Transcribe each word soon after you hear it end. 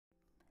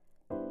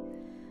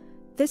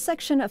This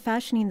section of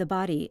Fashioning the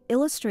Body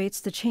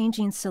illustrates the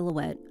changing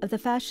silhouette of the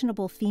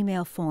fashionable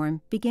female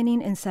form beginning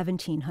in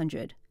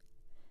 1700.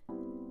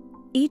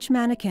 Each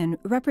mannequin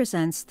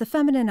represents the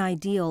feminine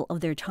ideal of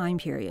their time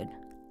period.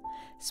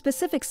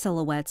 Specific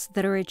silhouettes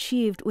that are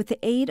achieved with the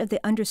aid of the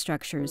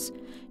understructures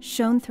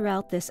shown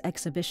throughout this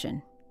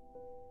exhibition.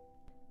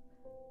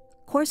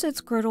 Corsets,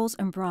 girdles,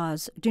 and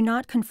bras do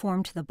not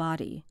conform to the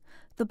body.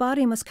 The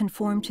body must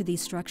conform to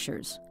these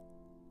structures.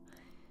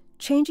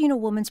 Changing a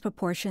woman's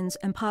proportions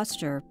and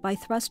posture by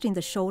thrusting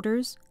the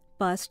shoulders,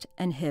 bust,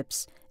 and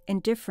hips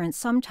in different,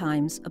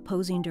 sometimes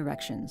opposing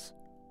directions.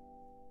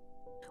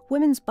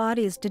 Women's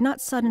bodies did not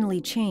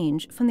suddenly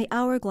change from the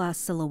hourglass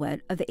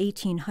silhouette of the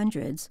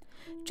 1800s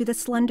to the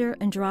slender,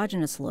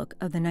 androgynous look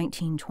of the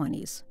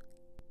 1920s.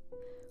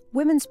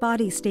 Women's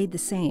bodies stayed the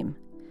same.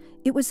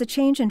 It was the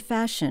change in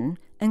fashion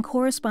and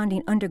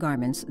corresponding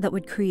undergarments that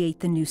would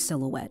create the new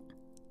silhouette.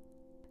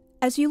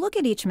 As you look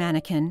at each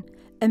mannequin,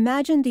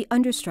 imagine the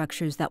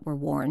understructures that were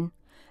worn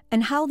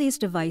and how these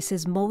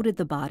devices molded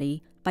the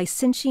body by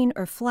cinching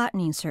or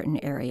flattening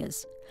certain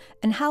areas,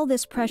 and how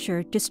this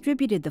pressure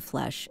distributed the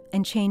flesh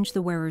and changed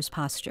the wearer's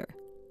posture.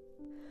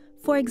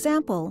 For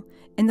example,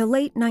 in the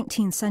late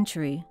 19th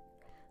century,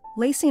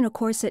 lacing a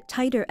corset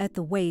tighter at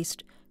the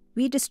waist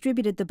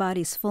redistributed the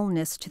body's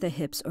fullness to the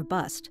hips or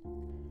bust,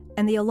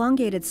 and the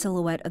elongated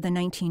silhouette of the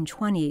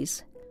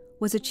 1920s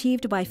was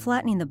achieved by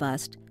flattening the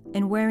bust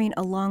and wearing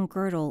a long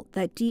girdle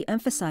that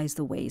de-emphasized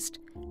the waist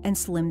and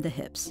slimmed the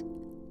hips.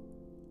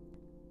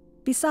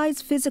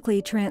 Besides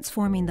physically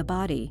transforming the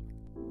body,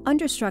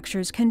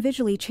 understructures can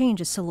visually change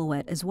a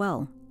silhouette as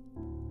well.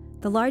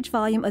 The large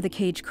volume of the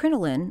cage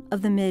crinoline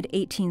of the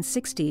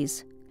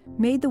mid-1860s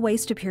made the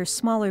waist appear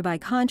smaller by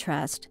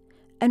contrast,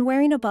 and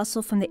wearing a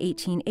bustle from the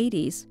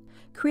 1880s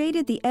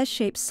created the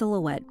S-shaped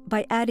silhouette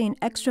by adding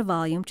extra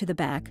volume to the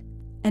back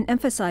and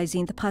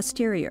emphasizing the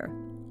posterior,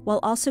 while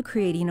also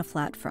creating a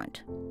flat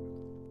front.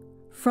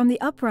 From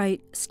the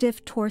upright,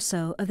 stiff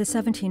torso of the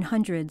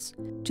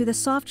 1700s to the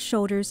soft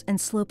shoulders and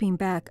sloping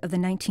back of the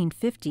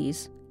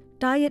 1950s,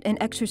 diet and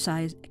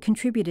exercise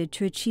contributed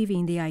to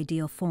achieving the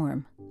ideal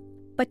form.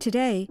 But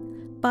today,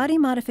 body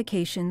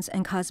modifications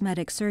and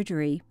cosmetic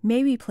surgery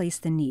may replace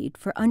the need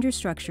for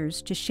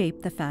understructures to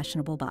shape the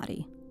fashionable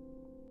body.